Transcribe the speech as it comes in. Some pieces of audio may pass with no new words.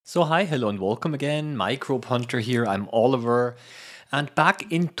So hi, hello and welcome again. Microbehunter here. I'm Oliver. And back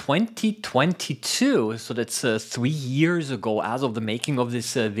in 2022, so that's 3 years ago, as of the making of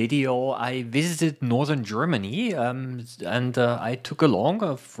this video, I visited northern Germany and I took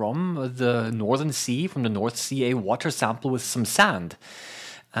along from the Northern Sea, from the North Sea, a water sample with some sand.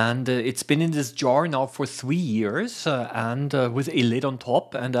 And it's been in this jar now for 3 years and with a lid on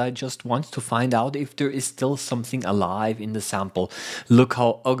top. And I just want to find out if there is still something alive in the sample. Look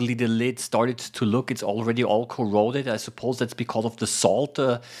how ugly the lid started to look. It's already all corroded. I suppose that's because of the salt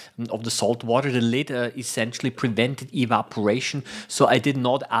water. The lid essentially prevented evaporation. So I did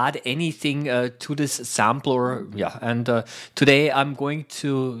not add anything to this sample. Today I'm going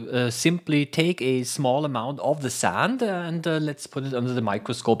to simply take a small amount of the sand and let's put it under the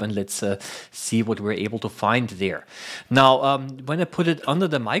microscope and let's see what we're able to find there. Now, when I put it under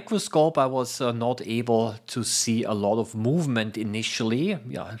the microscope, I was not able to see a lot of movement initially.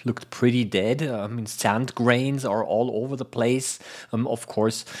 Yeah, it looked pretty dead. I mean, sand grains are all over the place, of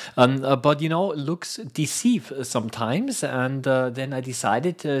course. But, you know, looks deceive sometimes. And then I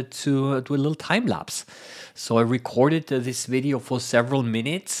decided to do a little time lapse. So I recorded this video for several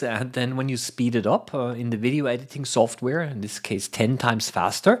minutes, and then when you speed it up in the video editing software, in this case 10 times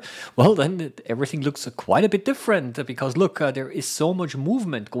faster, well then everything looks quite a bit different because look, there is so much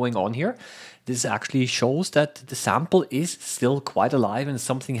movement going on here. This actually shows that the sample is still quite alive and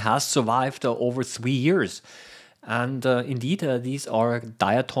something has survived over 3 years. And indeed, these are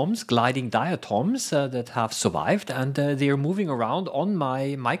diatoms, gliding diatoms that have survived, and they're moving around on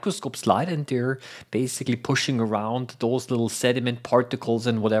my microscope slide, and they're basically pushing around those little sediment particles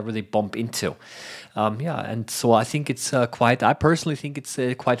and whatever they bump into. And so I think it's I personally think it's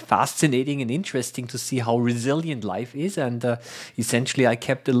quite fascinating and interesting to see how resilient life is. And essentially, I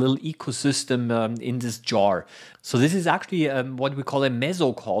kept a little ecosystem in this jar. So this is actually what we call a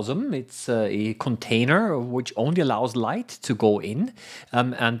mesocosm. It's a container which only allows light to go in,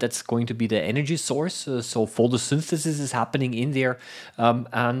 and that's going to be the energy source. So photosynthesis is happening in there,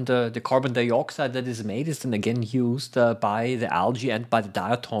 and the carbon dioxide that is made is then again used by the algae and by the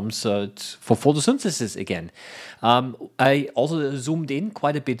diatoms for photosynthesis again. I also zoomed in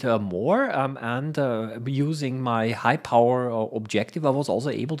quite a bit more, and using my high power objective, I was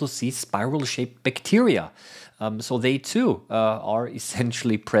also able to see spiral-shaped bacteria. So they too are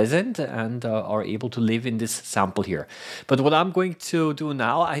essentially present and are able to live in this sample here. But what I'm going to do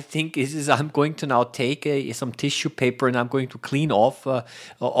now, I think, is I'm going to now take some tissue paper and I'm going to clean off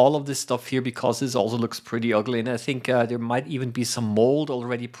all of this stuff here because this also looks pretty ugly. And I think there might even be some mold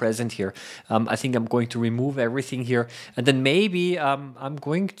already present here. I think I'm going to remove everything here. And then maybe I'm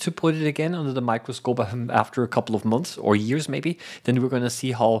going to put it again under the microscope after a couple of months or years maybe. Then we're going to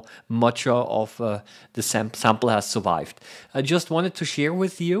see how much of the sample has survived. I just wanted to share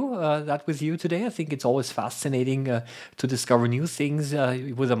with you that with you today. I think it's always fascinating to discover new things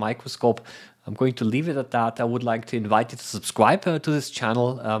with a microscope. I'm going to leave it at that. I would like to invite you to subscribe to this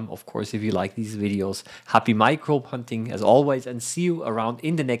channel. Of course, if you like these videos. Happy microbe hunting as always, and see you around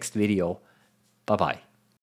in the next video. Bye-bye.